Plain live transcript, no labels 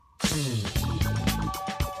You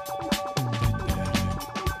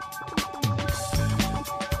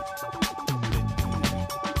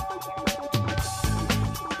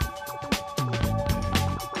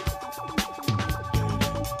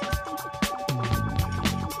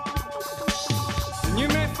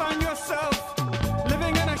may find yourself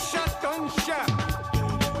living in a shotgun shack,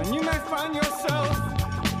 and you may find yourself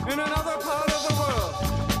in another part of the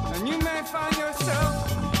world, and you may find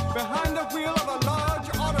yourself behind the wheel of a large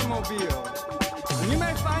automobile, and you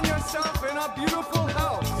may find yourself in a beautiful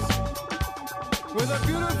house with a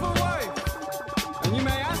beautiful wife, and you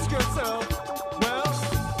may ask yourself, well,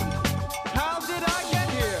 how did I get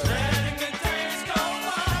here? Letting the days go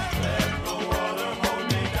by, let the water hold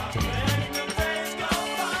me down. Letting the days go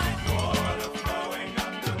by, water flowing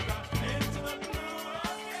underground into the blue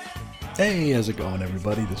again. Hey, how's it going,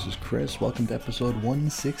 everybody? This is Chris. Welcome to episode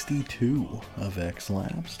 162 of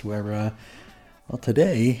X-Lapsed, where, well,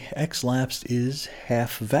 today, X-Lapsed is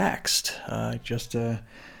half vaxxed. I just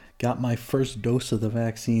got my first dose of the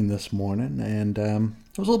vaccine this morning, and I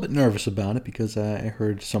was a little bit nervous about it because I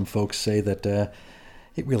heard some folks say that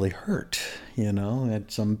it really hurt, you know. I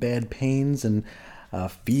had some bad pains and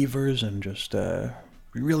fevers and just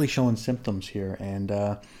really showing symptoms here, and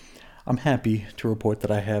I'm happy to report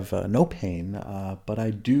that I have no pain, but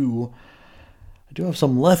I do have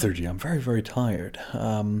some lethargy. I'm very, very tired.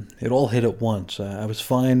 It all hit at once. I was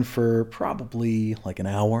fine for probably like an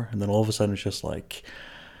hour, and then all of a sudden it's just like,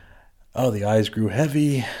 oh, the eyes grew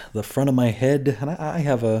heavy, the front of my head, and I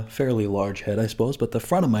have a fairly large head, I suppose, but the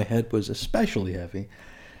front of my head was especially heavy.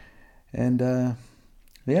 And,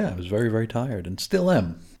 yeah, I was very, very tired, and still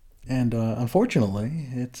am. And, unfortunately,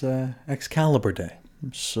 it's Excalibur Day,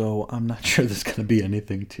 so I'm not sure there's going to be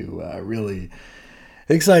anything to really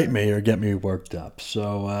excite me or get me worked up.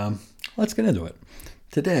 So, let's get into it.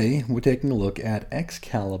 Today, we're taking a look at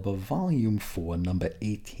Excalibur Volume 4, number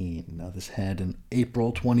 18. Now, this had an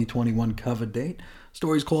April 2021 cover date.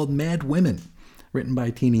 Story's called Mad Women. Written by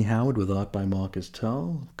Tini Howard with art by Marcus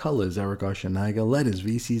Toe. Colors, Eric Arshiniga. Letters,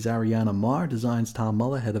 VC's Ariana Marr. Designs, Tom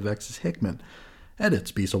Muller. Head of X's Hickman.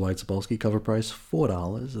 Edits, Bisa White-Sapolsky. Cover price,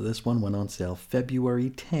 $4. This one went on sale February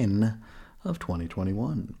 10 of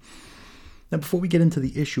 2021. Now, before we get into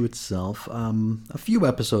the issue itself, a few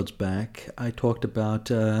episodes back, I talked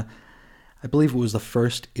about, I believe it was the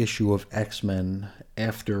first issue of X-Men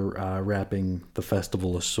after wrapping the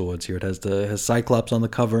Festival of Swords here. It has Cyclops on the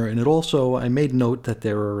cover, and it also, I made note that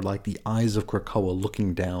there are like the eyes of Krakoa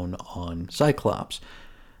looking down on Cyclops.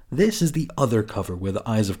 This is the other cover where the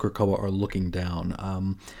eyes of Krakoa are looking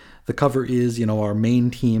down. The cover is, you know, our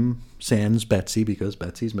main team, sans Betsy, because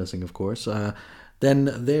Betsy's missing, of course.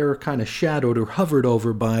 Then they're kind of shadowed or hovered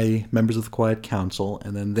over by members of the Quiet Council,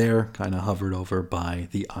 and then they're kind of hovered over by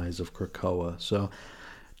the Eyes of Krakoa. So,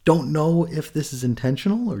 don't know if this is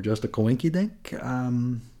intentional or just a coinkydink.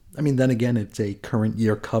 I mean, then again, it's a current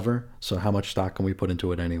year cover, so how much stock can we put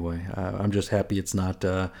into it anyway? I'm just happy it's not,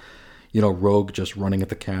 you know, Rogue just running at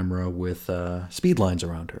the camera with speed lines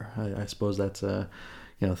around her. I suppose that's, you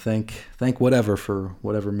know, thank whatever for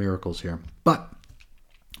whatever miracles here. But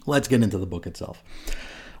let's get into the book itself.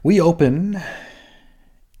 We open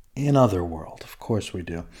in Otherworld. Of course we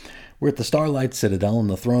do. We're at the Starlight Citadel in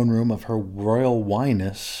the throne room of Her Royal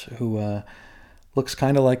Wyness, who looks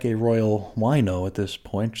kind of like a royal wino at this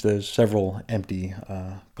point. There's several empty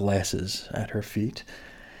glasses at her feet.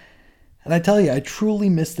 And I tell you, I truly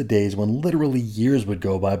miss the days when literally years would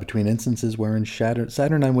go by between instances wherein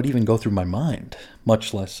Saturnine would even go through my mind,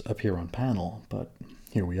 much less appear on panel. But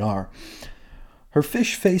here we are. Her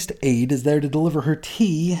fish-faced aide is there to deliver her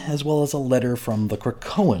tea, as well as a letter from the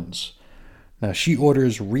Krakoans. Now, she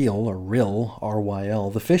orders Riel, or Ryl, R-Y-L,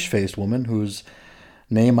 the fish-faced woman, whose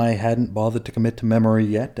name I hadn't bothered to commit to memory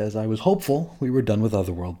yet, as I was hopeful we were done with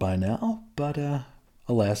Otherworld by now, but,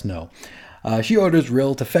 alas, no. She orders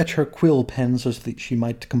Ryl to fetch her quill pen so that she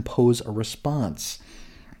might compose a response.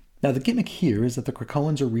 Now, the gimmick here is that the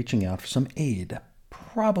Krakoans are reaching out for some aid,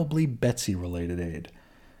 probably Betsy-related aid.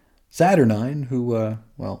 Saturnine, who,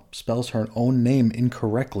 spells her own name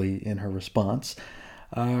incorrectly in her response,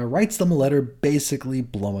 writes them a letter basically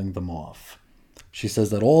blowing them off. She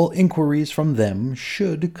says that all inquiries from them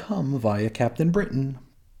should come via Captain Britain.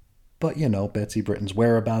 But, you know, Betsy Britton's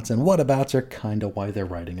whereabouts and whatabouts are kind of why they're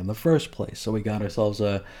writing in the first place. So we got ourselves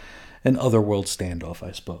an Otherworld standoff,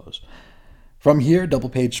 I suppose. From here,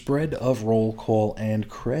 double-page spread of roll call and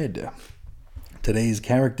cred. Today's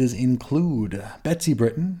characters include Betsy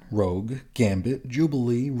Britton, Rogue, Gambit,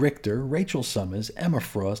 Jubilee, Richter, Rachel Summers, Emma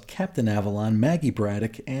Frost, Captain Avalon, Maggie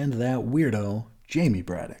Braddock, and that weirdo, Jamie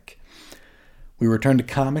Braddock. We return to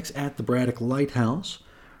comics at the Braddock Lighthouse.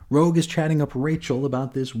 Rogue is chatting up Rachel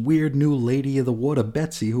about this weird new Lady of the Water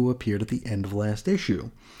Betsy who appeared at the end of last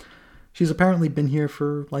issue. She's apparently been here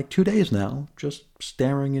for like 2 days now, just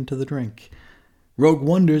staring into the drink. Rogue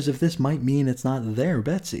wonders if this might mean it's not their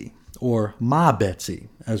Betsy, or Ma Betsy,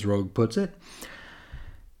 as Rogue puts it.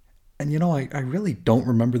 And I really don't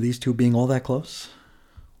remember these two being all that close.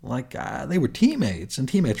 Like, they were teammates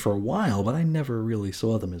for a while, but I never really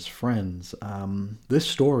saw them as friends. This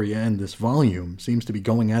story and this volume seems to be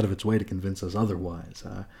going out of its way to convince us otherwise.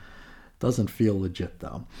 Doesn't feel legit,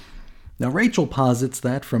 though. Now, Rachel posits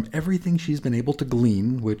that from everything she's been able to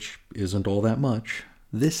glean, which isn't all that much,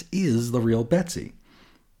 this is the real Betsy,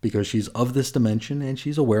 because she's of this dimension and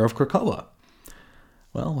she's aware of Krakoa.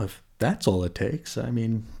 Well, if that's all it takes,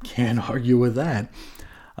 can't argue with that.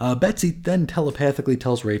 Betsy then telepathically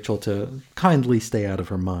tells Rachel to kindly stay out of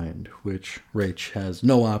her mind, which Rach has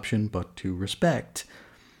no option but to respect.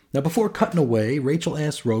 Now, before cutting away, Rachel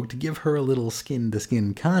asks Rogue to give her a little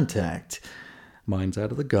skin-to-skin contact. Mine's out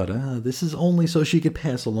of the gutter. This is only so she could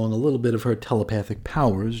pass along a little bit of her telepathic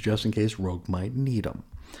powers, just in case Rogue might need them.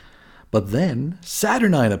 But then,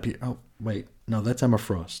 Saturnine appears. Oh, wait. No, that's Emma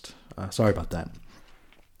Frost. Sorry about that.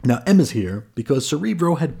 Now, Emma's here because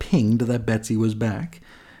Cerebro had pinged that Betsy was back,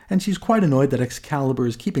 and she's quite annoyed that Excalibur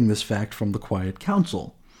is keeping this fact from the Quiet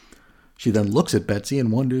Council. She then looks at Betsy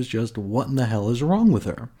and wonders just what in the hell is wrong with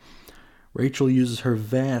her. Rachel uses her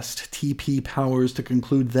vast TP powers to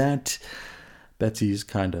conclude that Betsy's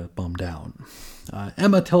kinda bummed out.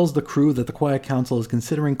 Emma tells the crew that the Quiet Council is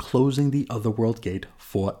considering closing the Otherworld Gate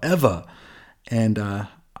forever, and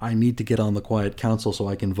I need to get on the Quiet Council so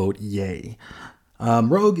I can vote yay.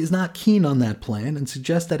 Rogue is not keen on that plan and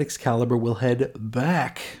suggests that Excalibur will head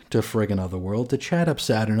back to friggin' Otherworld to chat up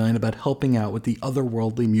Saturnine about helping out with the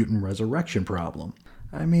otherworldly mutant resurrection problem.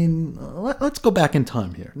 Let's go back in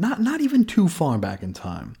time here. Not even too far back in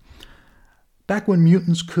time. Back when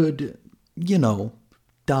mutants could,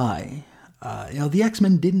 die. The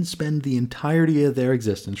X-Men didn't spend the entirety of their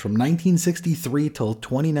existence from 1963 till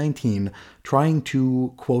 2019 trying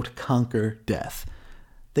to, quote, conquer death.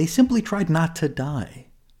 They simply tried not to die,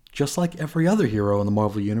 just like every other hero in the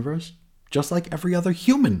Marvel Universe, just like every other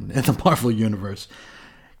human in the Marvel Universe.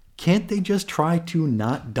 Can't they just try to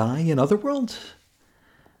not die in Otherworld?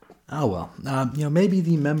 Oh well, maybe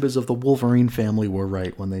the members of the Wolverine family were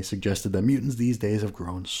right when they suggested that mutants these days have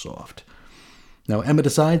grown soft. Now, Emma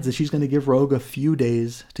decides that she's going to give Rogue a few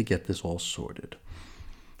days to get this all sorted.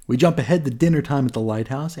 We jump ahead to dinner time at the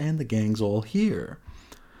lighthouse, and the gang's all here.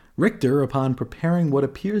 Richter, upon preparing what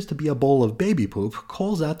appears to be a bowl of baby poop,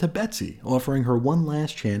 calls out to Betsy, offering her one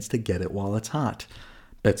last chance to get it while it's hot.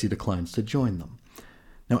 Betsy declines to join them.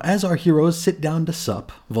 Now, as our heroes sit down to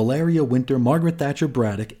sup, Valeria Winter, Margaret Thatcher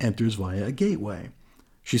Braddock enters via a gateway.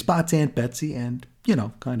 She spots Aunt Betsy and,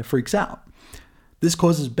 kind of freaks out. This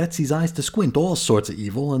causes Betsy's eyes to squint all sorts of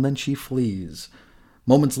evil, and then she flees.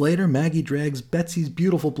 Moments later, Maggie drags Betsy's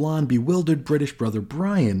beautiful blonde, bewildered British brother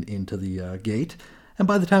Brian into the gate, and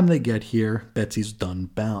by the time they get here, Betsy's done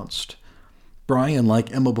bounced. Brian,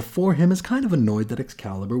 like Emma before him, is kind of annoyed that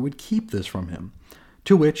Excalibur would keep this from him,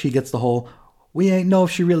 to which he gets the whole, "we ain't know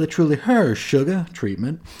if she really truly her, sugar,"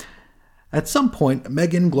 treatment. At some point,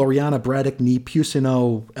 Megan, Gloriana Braddock, Nee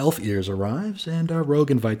Pusino, Elf Ears arrives, and Rogue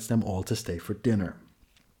invites them all to stay for dinner.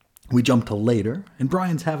 We jump to later, and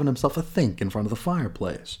Brian's having himself a think in front of the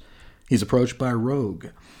fireplace. He's approached by Rogue.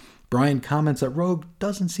 Brian comments that Rogue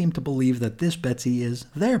doesn't seem to believe that this Betsy is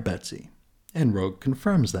their Betsy, and Rogue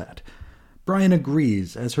confirms that. Brian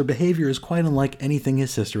agrees, as her behavior is quite unlike anything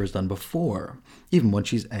his sister has done before, even when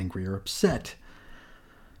she's angry or upset.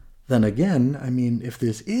 Then again, if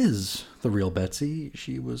this is the real Betsy,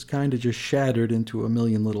 she was kind of just shattered into a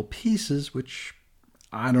million little pieces, which,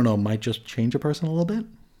 might just change a person a little bit?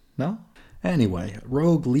 No? Anyway,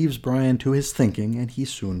 Rogue leaves Brian to his thinking, and he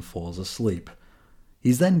soon falls asleep.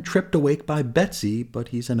 He's then tripped awake by Betsy, but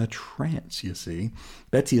he's in a trance, you see.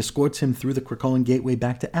 Betsy escorts him through the Krakoan gateway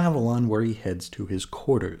back to Avalon, where he heads to his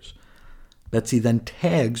quarters. Betsy then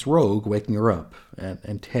tags Rogue, waking her up.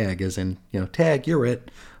 And tag as in, tag, you're it,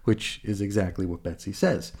 which is exactly what Betsy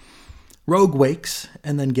says. Rogue wakes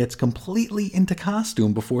and then gets completely into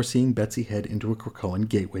costume before seeing Betsy head into a Krakoan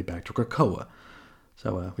gateway back to Krakoa.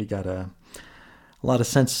 So we got a lot of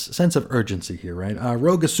sense of urgency here, right?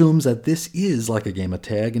 Rogue assumes that this is like a game of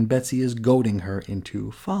tag, and Betsy is goading her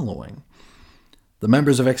into following. The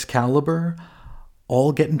members of Excalibur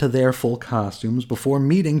all get into their full costumes before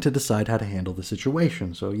meeting to decide how to handle the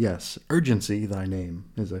situation. So yes, urgency, thy name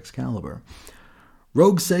is Excalibur.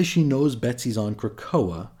 Rogue says she knows Betsy's on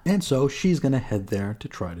Krakoa, and so she's going to head there to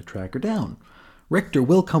try to track her down. Richter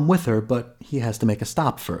will come with her, but he has to make a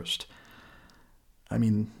stop first. I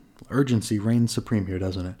mean, urgency reigns supreme here,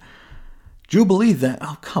 doesn't it? Jubilee then...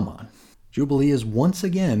 Oh, come on. Jubilee is once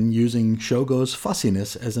again using Shogo's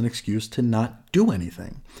fussiness as an excuse to not do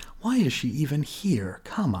anything. Why is she even here?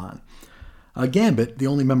 Come on. Gambit, the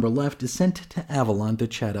only member left, is sent to Avalon to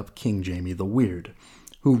chat up King Jaime the Weird,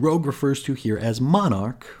 who Rogue refers to here as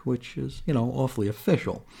Monarch, which is, awfully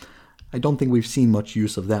official. I don't think we've seen much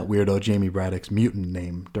use of that weirdo Jaime Braddock's mutant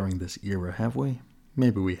name during this era, have we?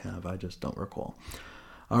 Maybe we have, I just don't recall.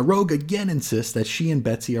 Rogue again insists that she and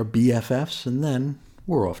Betsy are BFFs, and then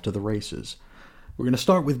we're off to the races. We're going to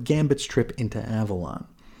start with Gambit's trip into Avalon.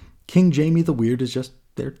 King Jaime the Weird is just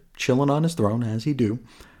there chilling on his throne, as he do.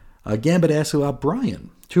 Gambit asks about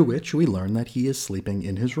Brian, to which we learn that he is sleeping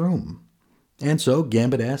in his room. And so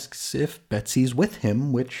Gambit asks if Betsy's with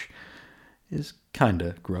him, which is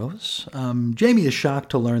kinda gross. Jaime is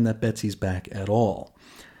shocked to learn that Betsy's back at all.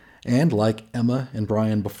 And, like Emma and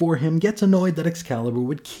Brian before him, gets annoyed that Excalibur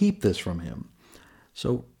would keep this from him.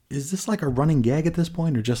 So, is this like a running gag at this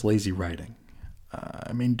point, or just lazy writing?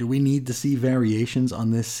 Do we need to see variations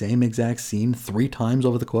on this same exact scene 3 times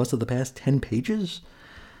over the course of the past 10 pages?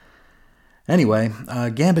 Anyway,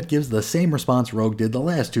 Gambit gives the same response Rogue did the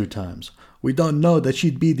last 2 times. We don't know that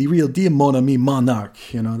she'd be the real deal mon ami monarch,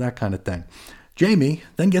 that kind of thing. Jaime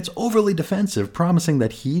then gets overly defensive, promising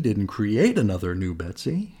that he didn't create another new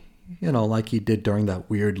Betsy. Like he did during that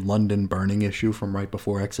weird London burning issue from right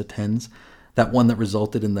before Exit 10s. That one that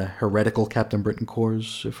resulted in the heretical Captain Britain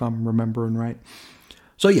Corps, if I'm remembering right.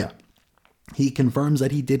 So yeah, he confirms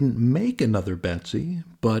that he didn't make another Betsy,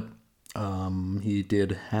 but he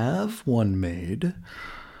did have one made.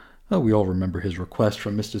 We all remember his request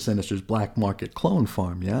from Mr. Sinister's Black Market clone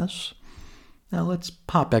farm, yes? Now let's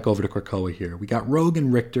pop back over to Krakoa here. We got Rogue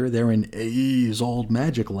and Richter. They're in A's old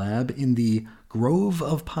magic lab in the Grove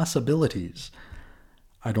of Possibilities.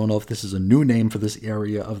 I don't know if this is a new name for this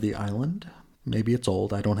area of the island. Maybe it's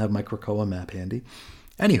old. I don't have my Krakoa map handy.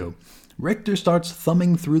 Anywho, Richter starts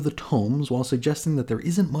thumbing through the tomes while suggesting that there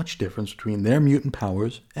isn't much difference between their mutant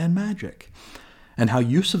powers and magic, and how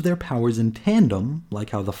use of their powers in tandem,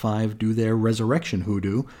 like how the 5 do their resurrection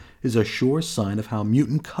hoodoo, is a sure sign of how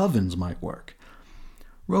mutant covens might work.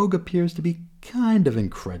 Rogue appears to be kind of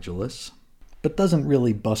incredulous, but doesn't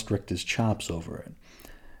really bust Richter's chops over it.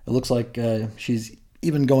 It looks like she's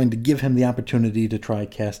even going to give him the opportunity to try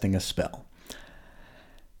casting a spell.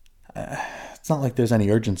 It's not like there's any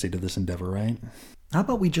urgency to this endeavor, right? How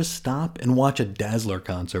about we just stop and watch a Dazzler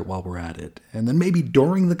concert while we're at it? And then maybe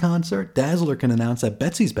during the concert, Dazzler can announce that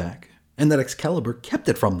Betsy's back, and that Excalibur kept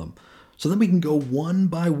it from them. So then we can go one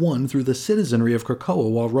by one through the citizenry of Krakoa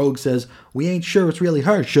while Rogue says, we ain't sure it's really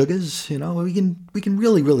her, sugars. We can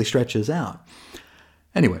really stretch this out.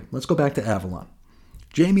 Anyway, let's go back to Avalon.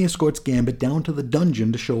 Jaime escorts Gambit down to the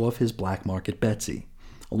dungeon to show off his Black Market Betsy.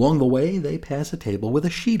 Along the way, they pass a table with a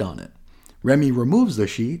sheet on it. Remy removes the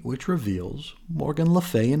sheet, which reveals Morgan Le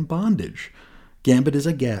Fay in bondage. Gambit is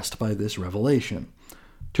aghast by this revelation.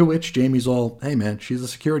 To which Jaime's all, hey man, she's a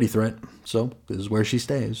security threat, so this is where she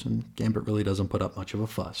stays, and Gambit really doesn't put up much of a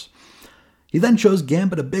fuss. He then shows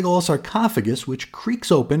Gambit a big ol' sarcophagus, which creaks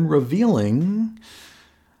open, revealing...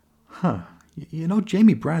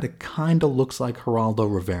 Jaime Braddock kinda looks like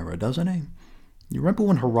Geraldo Rivera, doesn't he? You remember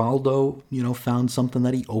when Geraldo, found something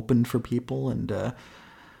that he opened for people, and, you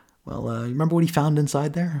remember what he found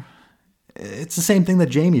inside there? It's the same thing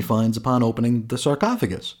that Jaime finds upon opening the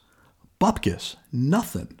sarcophagus. Bupkis.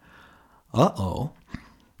 Nothing. Uh-oh.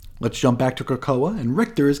 Let's jump back to Krakoa, and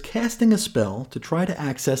Richter is casting a spell to try to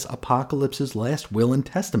access Apocalypse's last will and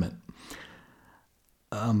testament.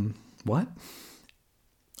 What?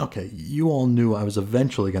 Okay, you all knew I was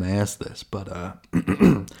eventually going to ask this, but,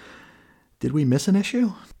 did we miss an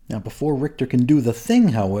issue? Now, before Richter can do the thing,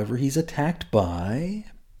 however, he's attacked by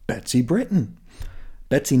Betsy Britton.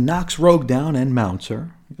 Betsy knocks Rogue down and mounts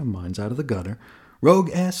her. Mine's out of the gutter.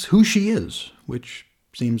 Rogue asks who she is, which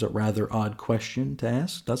seems a rather odd question to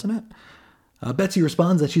ask, doesn't it? Betsy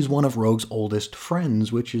responds that she's one of Rogue's oldest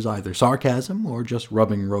friends, which is either sarcasm or just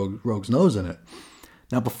rubbing Rogue's nose in it.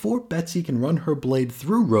 Now, before Betsy can run her blade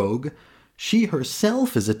through Rogue, she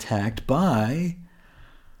herself is attacked by...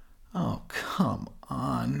 Oh, come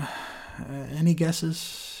on. Any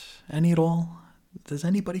guesses? Any at all? Does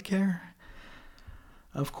anybody care?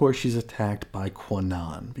 Of course she's attacked by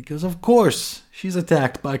Kwannon, because of course she's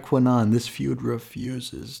attacked by Kwannon. This feud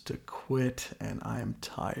refuses to quit, and I'm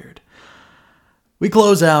tired. We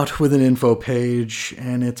close out with an info page,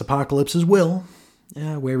 and it's Apocalypse's will,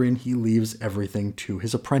 wherein he leaves everything to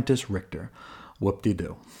his apprentice Richter.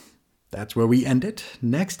 Whoop-de-doo. that's where we end it.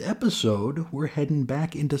 Next episode, we're heading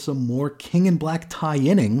back into some more King in Black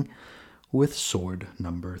tie-inning with Sword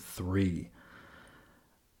number 3.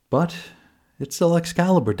 But it's still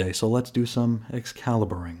Excalibur Day, so let's do some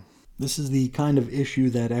Excaliburing. This is the kind of issue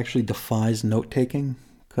that actually defies note-taking,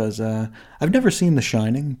 because I've never seen The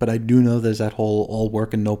Shining, but I do know there's that whole all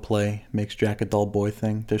work and no play makes Jack a dull boy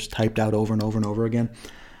thing. There's typed out over and over and over again.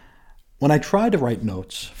 When I try to write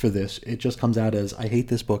notes for this, it just comes out as, I hate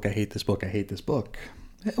this book, I hate this book, I hate this book.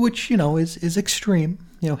 Which, is extreme.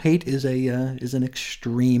 Hate is an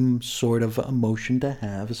extreme sort of emotion to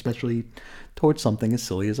have, especially towards something as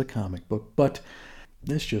silly as a comic book. But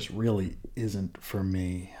this just really isn't for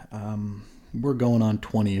me. We're going on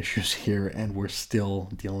 20 issues here, and we're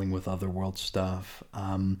still dealing with Otherworld stuff.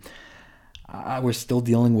 We're still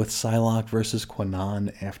dealing with Psylocke versus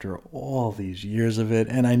Kwannon after all these years of it,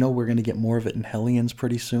 and I know we're going to get more of it in Hellions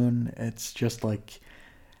pretty soon. It's just like,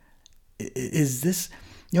 is this...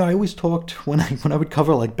 I always talked, when I would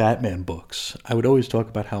cover like Batman books, I would always talk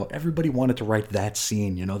about how everybody wanted to write that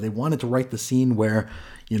scene. They wanted to write the scene where,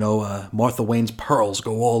 Martha Wayne's pearls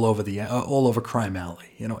go all over Crime Alley.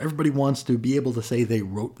 Everybody wants to be able to say they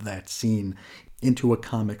wrote that scene into a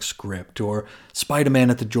comic script, or Spider-Man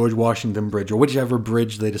at the George Washington Bridge, or whichever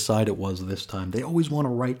bridge they decide it was this time. They always want to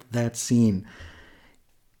write that scene.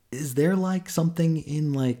 Is there like something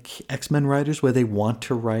in like X-Men writers where they want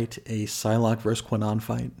to write a Psylocke versus Kwannon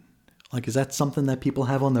fight? Like, is that something that people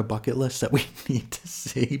have on their bucket list that we need to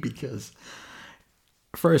see? Because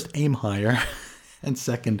first, aim higher, and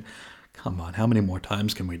second, come on, how many more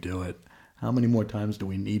times can we do it? How many more times do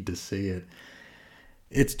we need to see it?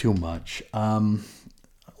 It's too much.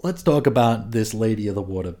 Let's talk about this Lady of the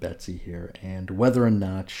Water, Betsy, here, and whether or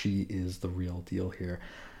not she is the real deal here.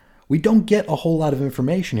 We don't get a whole lot of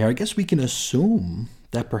information here. I guess we can assume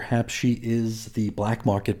that perhaps she is the black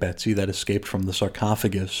market Betsy that escaped from the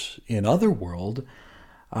sarcophagus in Otherworld.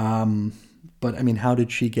 But, how did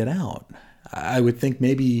she get out? I would think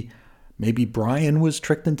maybe Brian was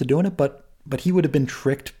tricked into doing it, but he would have been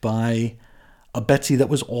tricked by a Betsy that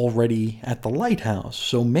was already at the lighthouse.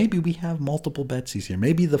 So maybe we have multiple Betsys here.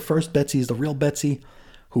 Maybe the first Betsy is the real Betsy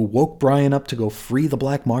who woke Brian up to go free the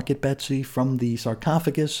black market Betsy from the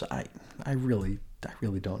sarcophagus. I really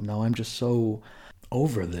don't know. I'm just so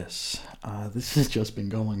over this. This has just been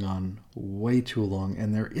going on way too long,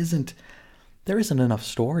 and there isn't enough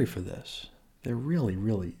story for this. There really,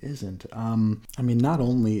 really isn't. Not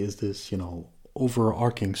only is this,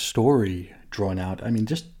 overarching story drawn out,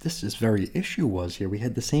 just this very issue was here. We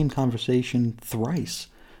had the same conversation thrice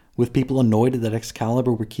with people annoyed that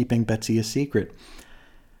Excalibur were keeping Betsy a secret.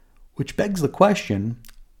 Which begs the question,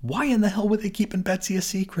 why in the hell were they keeping Betsy a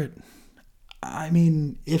secret?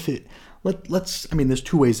 There's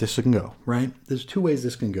two ways this can go, right? There's two ways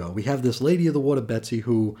this can go. We have this Lady of the Water, Betsy,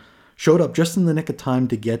 who showed up just in the nick of time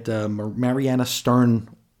to get Mariana Stern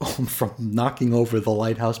from knocking over the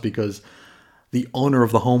lighthouse because the owner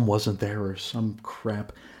of the home wasn't there or some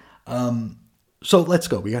crap. So let's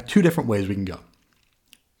go. We got two different ways we can go.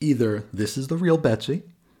 Either this is the real Betsy,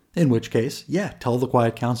 in which case, yeah, tell the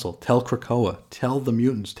Quiet Council, tell Krakoa, tell the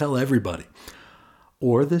mutants, tell everybody.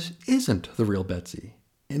 Or this isn't the real Betsy,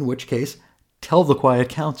 in which case, tell the Quiet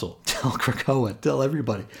Council, tell Krakoa, tell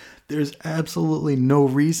everybody. There's absolutely no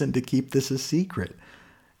reason to keep this a secret.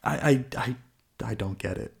 I don't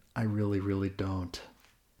get it. I really, really don't.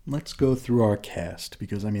 Let's go through our cast,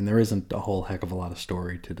 because, there isn't a whole heck of a lot of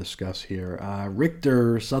story to discuss here.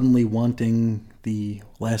 Richter suddenly wanting the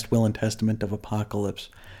last will and testament of Apocalypse.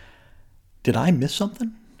 Did I miss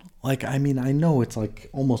something? I know it's like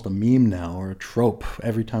almost a meme now, or a trope.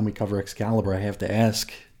 Every time we cover Excalibur, I have to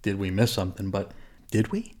ask, did we miss something? But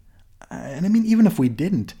did we? And even if we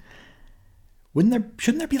didn't,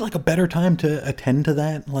 shouldn't there be like a better time to attend to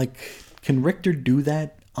that? Can Richter do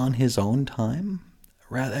that on his own time?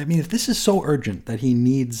 If this is so urgent that he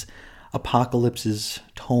needs Apocalypse's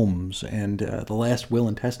tomes and the last will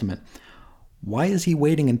and testament, why is he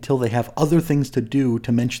waiting until they have other things to do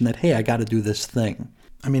to mention that, hey, I got to do this thing?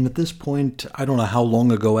 At this point, I don't know how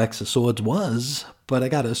long ago X of Swords was, but I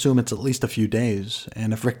got to assume it's at least a few days.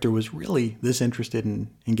 And if Richter was really this interested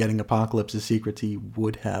in getting Apocalypse's secrets, he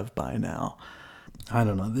would have by now. I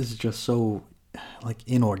don't know. This is just so,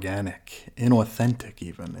 inorganic, inauthentic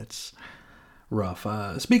even. It's rough.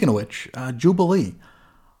 Speaking of which, Jubilee.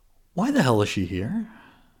 Why the hell is she here?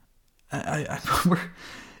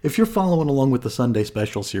 If you're following along with the Sunday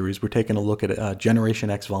Special series, we're taking a look at Generation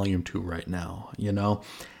X Volume 2 right now,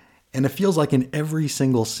 And it feels like in every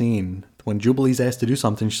single scene, when Jubilee's asked to do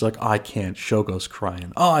something, she's like, oh, I can't, Shogo's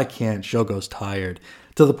crying. Oh, I can't, Shogo's tired.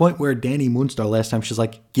 To the point where Danny Moonstar last time, she's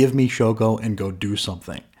like, give me Shogo and go do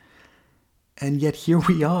something. And yet here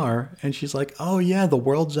we are, and she's like, oh yeah, the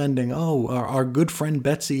world's ending. Oh, our good friend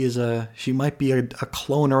Betsy she might be a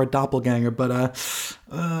clone or a doppelganger, but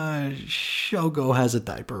Shogo has a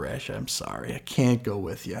diaper rash. I'm sorry, I can't go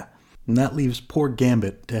with you. And that leaves poor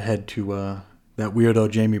Gambit to head to that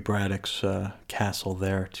weirdo Jamie Braddock's castle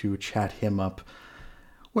there to chat him up.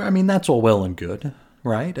 Where, I mean, that's all well and good,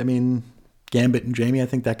 right? I mean, Gambit and Jamie, I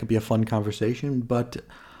think that could be a fun conversation, but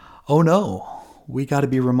oh no. We got to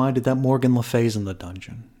be reminded that Morgan Le Fay's in the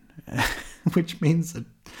dungeon, which means that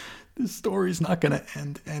this story's not going to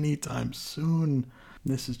end anytime soon.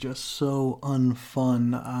 This is just so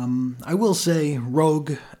unfun. I will say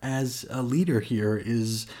Rogue as a leader here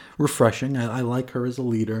is refreshing. I like her as a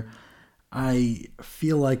leader. I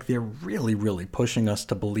feel like they're really, really pushing us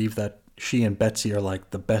to believe that she and Betsy are like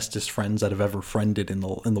the bestest friends that have ever friended in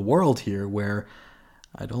the world here, where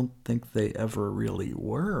I don't think they ever really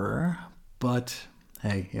were. But,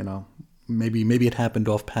 hey, you know, maybe it happened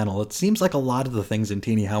off panel. It seems like a lot of the things in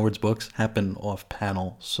Teenie Howard's books happen off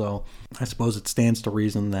panel. So I suppose it stands to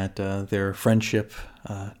reason that their friendship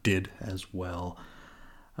did as well.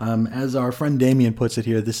 As our friend Damien puts it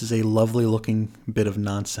here, this is a lovely looking bit of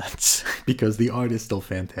nonsense because the art is still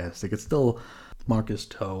fantastic. It's still Marcus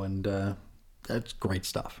Toe, and that's great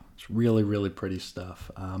stuff. It's really, really pretty stuff.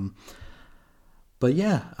 But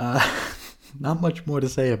yeah, not much more to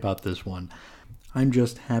say about this one. I'm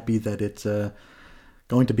just happy that it's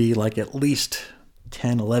going to be like at least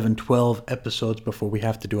 10, 11, 12 episodes before we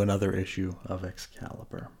have to do another issue of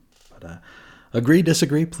Excalibur. But agree,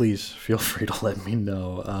 disagree, please feel free to let me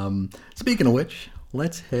know. Speaking of which,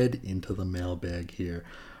 let's head into the mailbag here.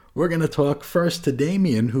 We're going to talk first to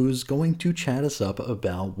Damien, who's going to chat us up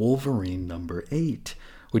about Wolverine number 8,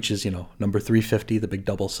 which is, number 350, the big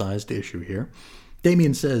double-sized issue here.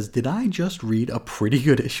 Damien says, did I just read a pretty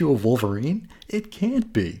good issue of Wolverine? It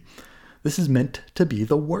can't be. This is meant to be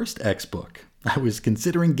the worst X book. I was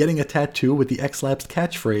considering getting a tattoo with the X-Lapsed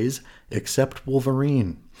catchphrase, except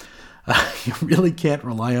Wolverine. You really can't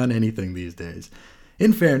rely on anything these days.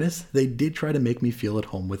 In fairness, they did try to make me feel at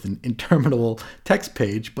home with an interminable text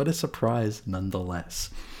page, but a surprise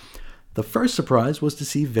nonetheless. The first surprise was to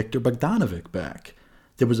see Victor Bogdanovic back.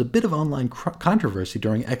 There was a bit of online controversy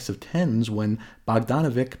during X of Tens when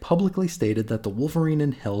Bogdanovic publicly stated that the Wolverine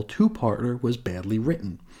in Hell two-parter was badly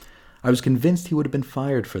written. I was convinced he would have been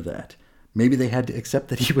fired for that. Maybe they had to accept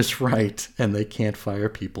that he was right, and they can't fire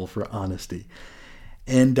people for honesty.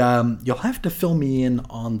 And you'll have to fill me in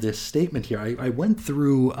on this statement here. I went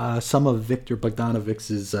through some of Victor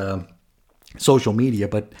Bogdanovic's social media,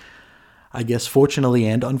 but I guess fortunately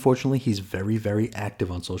and unfortunately, he's very, very active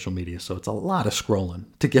on social media, so it's a lot of scrolling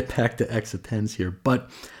to get back to X of Tens here. But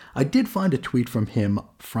I did find a tweet from him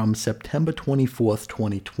from September 24th,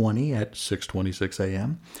 2020 at 6:26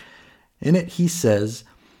 a.m. In it, he says,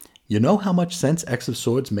 "You know how much sense X of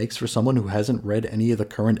Swords makes for someone who hasn't read any of the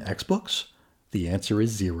current X books? The answer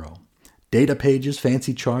is 0. Data pages,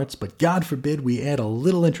 fancy charts, but God forbid we add a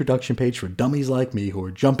little introduction page for dummies like me who are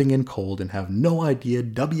jumping in cold and have no idea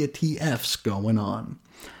WTF's going on."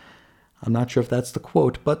 I'm not sure if that's the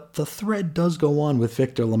quote, but the thread does go on with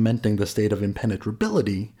Victor lamenting the state of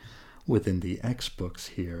impenetrability within the X books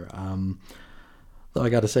here. Though I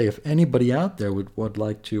got to say, if anybody out there would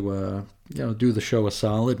like to do the show a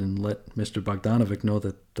solid and let Mr. Bogdanovic know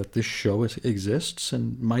that this show exists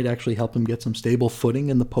and might actually help him get some stable footing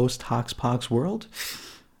in the post-Hoxpox world,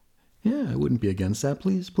 yeah, I wouldn't be against that.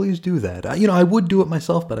 Please do that. I would do it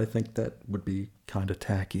myself, but I think that would be kind of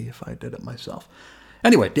tacky if I did it myself.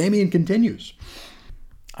 Anyway, Damien continues.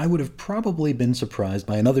 I would have probably been surprised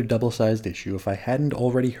by another double-sized issue if I hadn't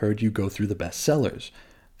already heard you go through the bestsellers.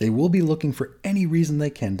 They will be looking for any reason they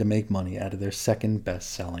can to make money out of their second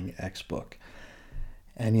best-selling X book.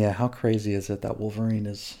 And yeah, how crazy is it that Wolverine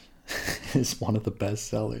is one of the best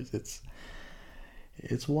sellers?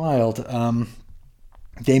 It's wild.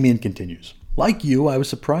 Damien continues. Like you, I was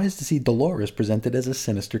surprised to see Dolores presented as a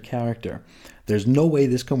sinister character. There's no way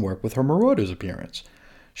this can work with her Marauders appearance.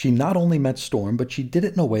 She not only met Storm, but she did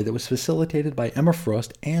it in a way that was facilitated by Emma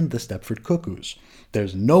Frost and the Stepford Cuckoos.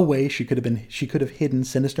 There's no way she could have hidden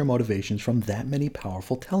sinister motivations from that many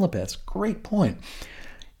powerful telepaths. Great point.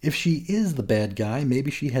 If she is the bad guy, maybe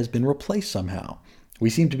she has been replaced somehow. We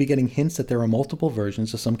seem to be getting hints that there are multiple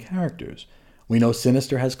versions of some characters. We know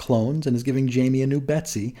Sinister has clones and is giving Jamie a new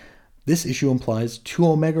Betsy. This issue implies 2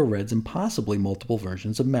 Omega Reds and possibly multiple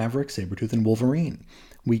versions of Maverick, Sabretooth, and Wolverine.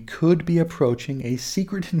 We could be approaching a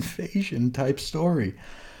Secret Invasion type story.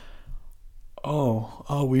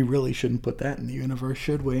 Oh, we really shouldn't put that in the universe,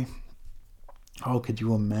 should we? Oh, could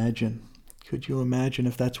you imagine? Could you imagine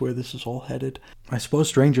if that's where this is all headed? I suppose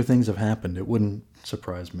stranger things have happened. It wouldn't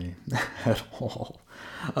surprise me at all.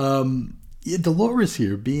 Yeah, Dolores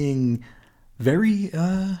here being very,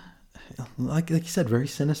 like you said, very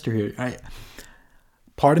sinister here.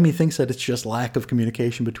 Part of me thinks that it's just lack of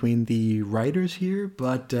communication between the writers here,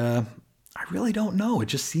 but I really don't know. It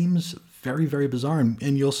just seems very, very bizarre.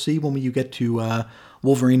 And you'll see when you get to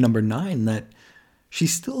Wolverine number 9 that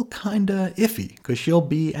she's still kind of iffy because she'll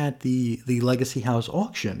be at the Legacy House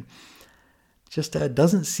auction. Just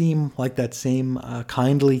doesn't seem like that same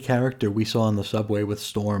kindly character we saw on the subway with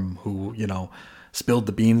Storm, who, spilled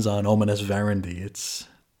the beans on Ominous Verandy. It's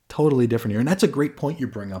totally different here. And that's a great point you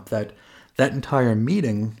bring up, that entire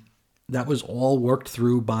meeting, that was all worked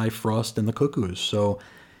through by Frost and the Cuckoos. So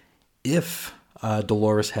if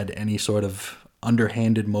Dolores had any sort of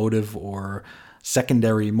underhanded motive or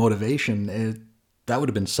secondary motivation, that would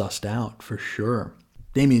have been sussed out for sure.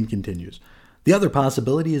 Damian continues. The other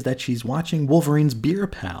possibility is that she's watching Wolverine's beer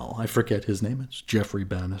pal. I forget his name. It's Jeffrey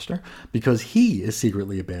Bannister. Because he is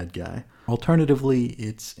secretly a bad guy. Alternatively,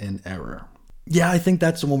 it's an error. Yeah, I think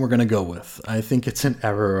that's the one we're going to go with. I think it's an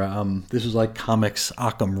error. This is like comics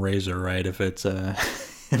Occam Razor, right? If it's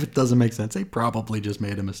if it doesn't make sense, they probably just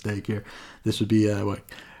made a mistake here. This would be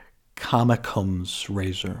Comicum's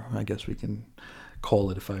Razor, I guess we can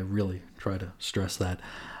call it if I really try to stress that.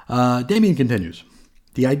 Damian continues.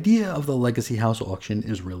 The idea of the Legacy House auction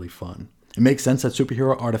is really fun. It makes sense that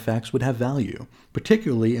superhero artifacts would have value,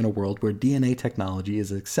 particularly in a world where DNA technology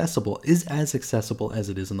is as accessible as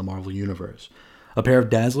it is in the Marvel Universe. A pair of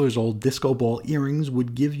Dazzler's old disco ball earrings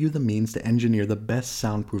would give you the means to engineer the best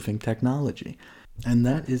soundproofing technology. And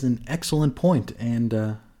that is an excellent point,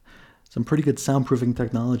 and some pretty good soundproofing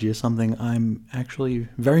technology is something I'm actually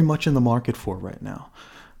very much in the market for right now.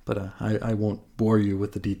 But I won't bore you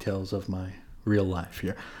with the details of my real life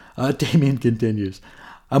here. Damian continues.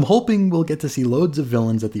 I'm hoping we'll get to see loads of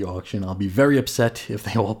villains at the auction. I'll be very upset if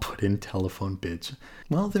they all put in telephone bids.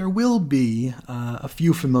 Well, there will be a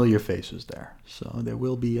few familiar faces there, so there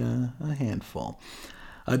will be a handful.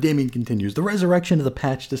 Damian continues, the resurrection of the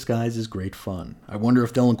patch disguise is great fun. I wonder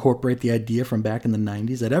if they'll incorporate the idea from back in the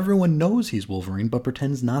 90s that everyone knows he's Wolverine but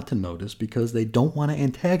pretends not to notice because they don't want to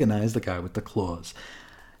antagonize the guy with the claws.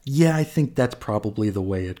 Yeah, I think that's probably the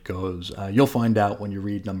way it goes. You'll find out when you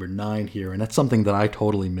read number 9 here, and that's something that I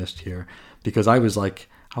totally missed here, because I was like,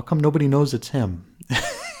 how come nobody knows it's him?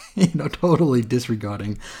 Totally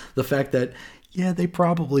disregarding the fact that, yeah, they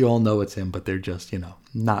probably all know it's him, but they're just,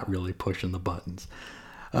 not really pushing the buttons.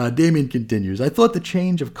 Damian continues, I thought the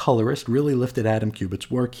change of colorist really lifted Adam Kubert's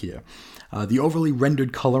work here. The overly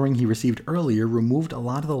rendered coloring he received earlier removed a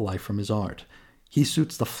lot of the life from his art. He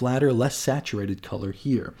suits the flatter, less saturated color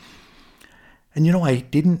here. And I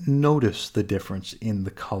didn't notice the difference in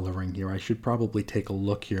the coloring here. I should probably take a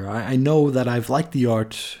look here. I know that I've liked the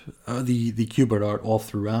art, the Kubert art all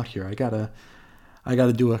throughout here. I gotta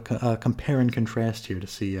do a compare and contrast here to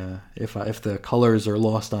see if the colors are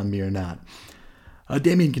lost on me or not.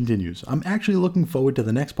 Damian continues, I'm actually looking forward to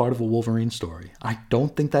the next part of a Wolverine story. I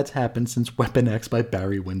don't think that's happened since Weapon X by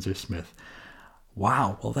Barry Windsor Smith.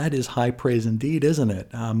 Wow, well that is high praise indeed, isn't it?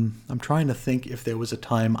 I'm trying to think if there was a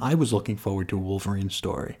time I was looking forward to a Wolverine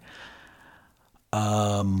story.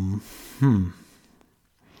 There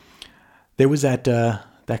was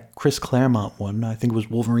that Chris Claremont one, I think it was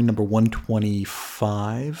Wolverine number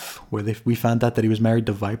 125, where we found out that he was married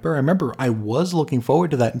to Viper. I remember I was looking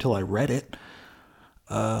forward to that until I read it.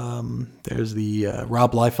 There's the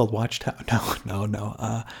Rob Liefeld Watchtower. No.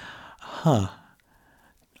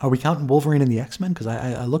 Are we counting Wolverine and the X-Men? Because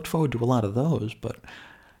I looked forward to a lot of those, but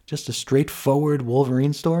just a straightforward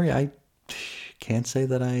Wolverine story, I can't say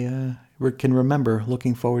that I can remember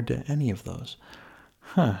looking forward to any of those.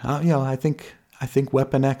 I think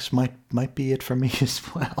Weapon X might be it for me as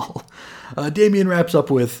well. Damian wraps up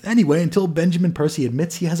with, anyway, until Benjamin Percy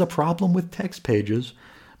admits he has a problem with text pages,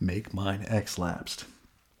 make mine X-lapsed.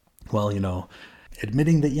 Well,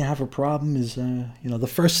 admitting that you have a problem is, the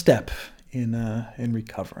first step in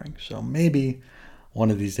recovering. So maybe one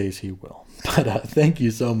of these days he will. But thank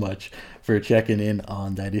you so much for checking in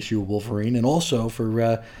on that issue of Wolverine, and also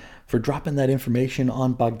for dropping that information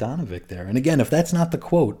on Bogdanovic there. And again, if that's not the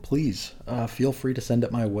quote, please feel free to send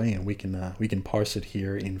it my way, and we can parse it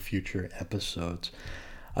here in future episodes.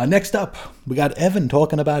 Next up, we got Evan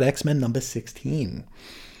talking about X-Men number 16.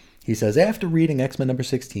 He says, after reading X-Men number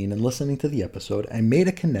 16 and listening to the episode, I made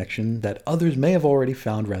a connection that others may have already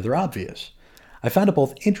found rather obvious. I found it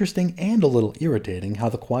both interesting and a little irritating how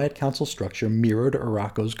the Quiet Council structure mirrored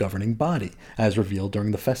Arakko's governing body, as revealed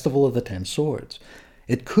during the Festival of the Ten Swords.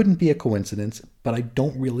 It couldn't be a coincidence, but I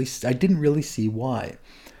didn't really see why.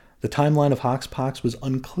 The timeline of Hoxpox was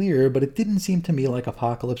unclear, but it didn't seem to me like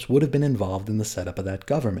Apocalypse would have been involved in the setup of that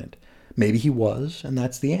government. Maybe he was, and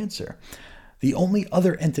that's the answer. The only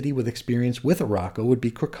other entity with experience with Arakko would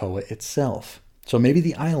be Krakoa itself. So maybe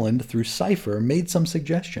the island, through Cypher, made some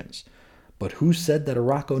suggestions. But who said that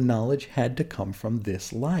Arakko knowledge had to come from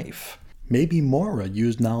this life? Maybe Moira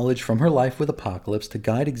used knowledge from her life with Apocalypse to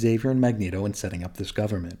guide Xavier and Magneto in setting up this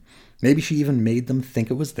government. Maybe she even made them think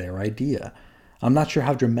it was their idea. I'm not sure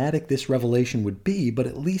how dramatic this revelation would be, but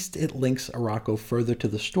at least it links Arakko further to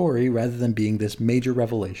the story rather than being this major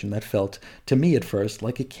revelation that felt, to me at first,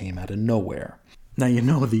 like it came out of nowhere.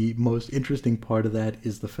 Now, the most interesting part of that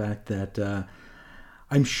is the fact that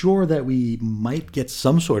I'm sure that we might get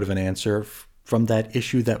some sort of an answer from that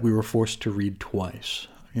issue that we were forced to read twice.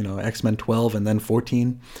 X-Men 12 and then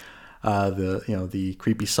 14. The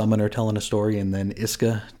creepy summoner telling a story, and then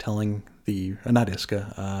Iska telling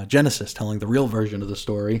Genesis telling the real version of the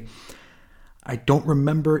story. I don't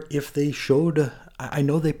remember if they showed. I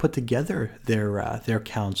know they put together their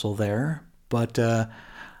council there, but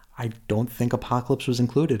I don't think Apocalypse was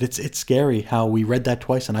included. It's scary how we read that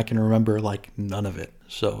twice, and I can remember none of it.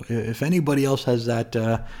 So if anybody else has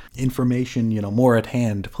that information, more at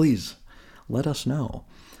hand, please let us know.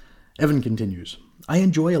 Evan continues. I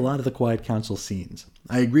enjoy a lot of the Quiet Council scenes.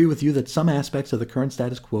 I agree with you that some aspects of the current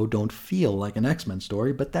status quo don't feel like an X-Men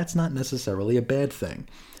story, but that's not necessarily a bad thing.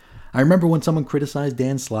 I remember when someone criticized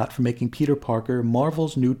Dan Slott for making Peter Parker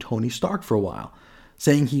Marvel's new Tony Stark for a while,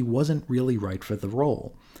 saying he wasn't really right for the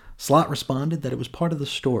role. Slott responded that it was part of the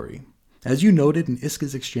story. As you noted in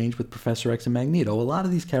Iska's exchange with Professor X and Magneto, a lot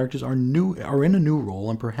of these characters are in a new role,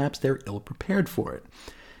 and perhaps they're ill-prepared for it.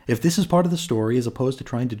 If this is part of the story, as opposed to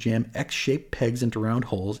trying to jam X-shaped pegs into round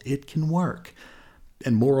holes, it can work.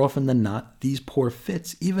 And more often than not, these poor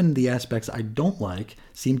fits, even the aspects I don't like,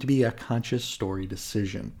 seem to be a conscious story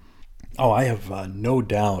decision. Oh, I have no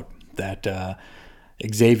doubt that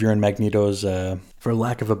Xavier and Magneto's, for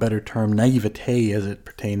lack of a better term, naivete as it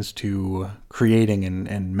pertains to creating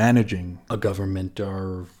and managing a government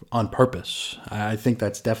are on purpose. I think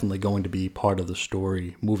that's definitely going to be part of the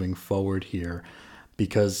story moving forward here.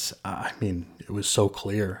 Because, it was so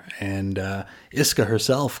clear. And Iska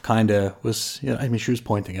herself kind of was, she was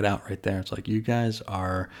pointing it out right there. It's like, you guys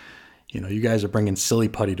are bringing silly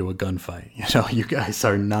putty to a gunfight. You guys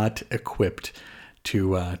are not equipped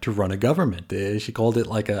to run a government. She called it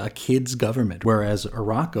like a kid's government. Whereas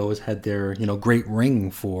Arakko has had their, great ring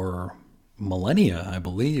for millennia, I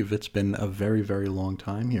believe. It's been a very, very long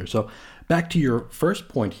time here. So back to your first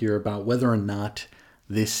point here about whether or not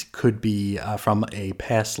this could be from a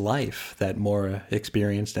past life that Moira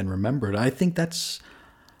experienced and remembered. I think that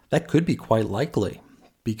could be quite likely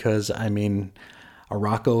because,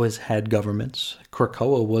 Arakko has had governments.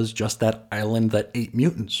 Krakoa was just that island that ate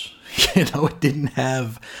mutants. It didn't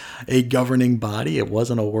have a governing body. It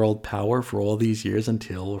wasn't a world power for all these years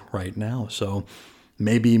until right now. So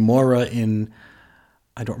maybe Moira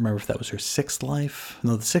I don't remember if that was her sixth life.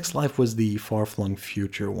 No, the sixth life was the far-flung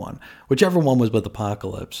future one. Whichever one was with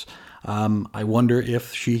Apocalypse. I wonder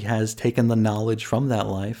if she has taken the knowledge from that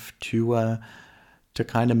life to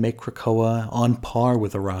kind of make Krakoa on par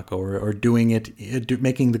with Arakko, or doing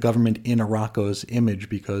making the government in Arakko's image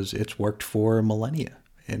because it's worked for millennia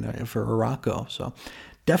for Arakko. So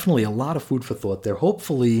definitely a lot of food for thought there.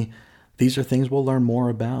 Hopefully these are things we'll learn more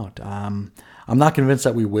about. I'm not convinced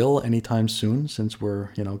that we will anytime soon, since we're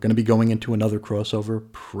going to be going into another crossover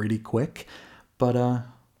pretty quick. But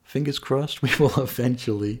fingers crossed, we will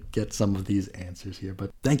eventually get some of these answers here.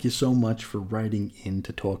 But thank you so much for writing in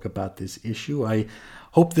to talk about this issue. I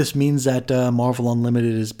hope this means that Marvel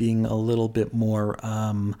Unlimited is being a little bit more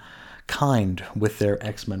kind with their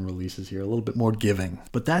X-Men releases here, a little bit more giving.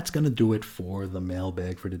 But that's going to do it for the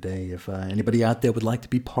mailbag for today. If anybody out there would like to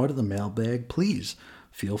be part of the mailbag, please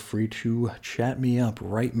feel free to chat me up,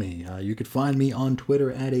 write me. You could find me on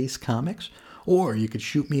Twitter at Ace Comics, or you could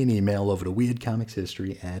shoot me an email over to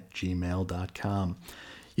weirdcomicshistory@gmail.com.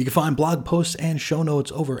 You can find blog posts and show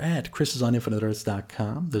notes over at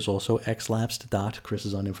chrisisoninfiniteearths.com. There's also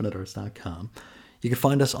xlapsed.chrisisoninfiniteearths.com. You can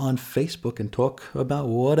find us on Facebook and talk about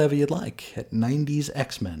whatever you'd like at 90s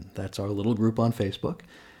X-Men. That's our little group on Facebook.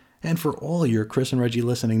 And for all your Chris and Reggie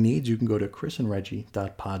listening needs, you can go to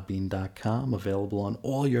chrisandreggie.podbean.com, available on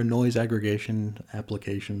all your noise aggregation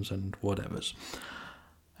applications and whatevers.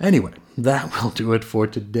 Anyway, that will do it for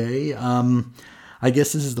today. I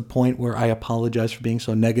guess this is the point where I apologize for being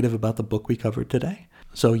so negative about the book we covered today.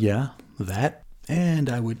 So yeah, that And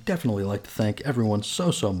I would definitely like to thank everyone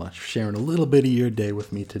so much for sharing a little bit of your day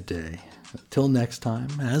with me today. Until next time,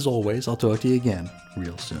 as always, I'll talk to you again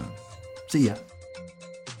real soon. See ya.